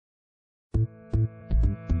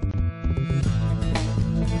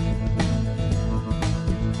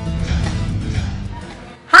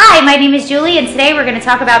Hi, my name is Julie, and today we're going to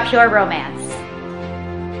talk about pure romance.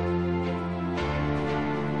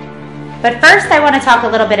 But first, I want to talk a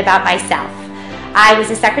little bit about myself. I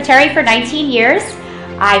was a secretary for 19 years.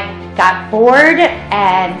 I got bored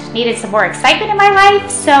and needed some more excitement in my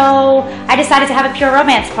life, so I decided to have a pure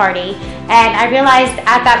romance party. And I realized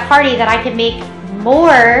at that party that I could make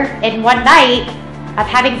more in one night of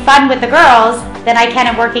having fun with the girls than I can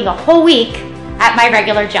in working a whole week at my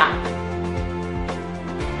regular job.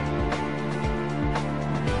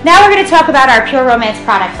 Now we're going to talk about our Pure Romance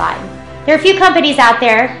product line. There are a few companies out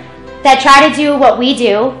there that try to do what we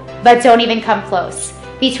do, but don't even come close.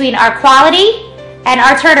 Between our quality and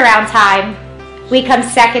our turnaround time, we come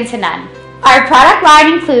second to none. Our product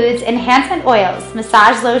line includes enhancement oils,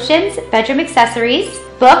 massage lotions, bedroom accessories,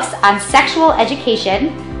 books on sexual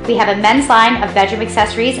education. We have a men's line of bedroom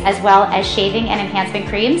accessories as well as shaving and enhancement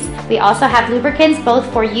creams. We also have lubricants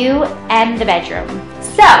both for you and the bedroom.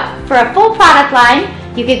 So, for a full product line,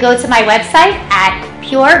 you could go to my website at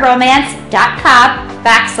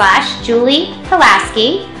pureromance.com/Julie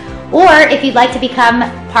Pulaski, or if you'd like to become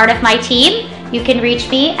part of my team, you can reach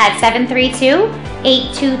me at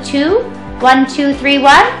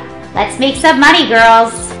 732-822-1231. Let's make some money,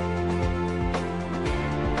 girls.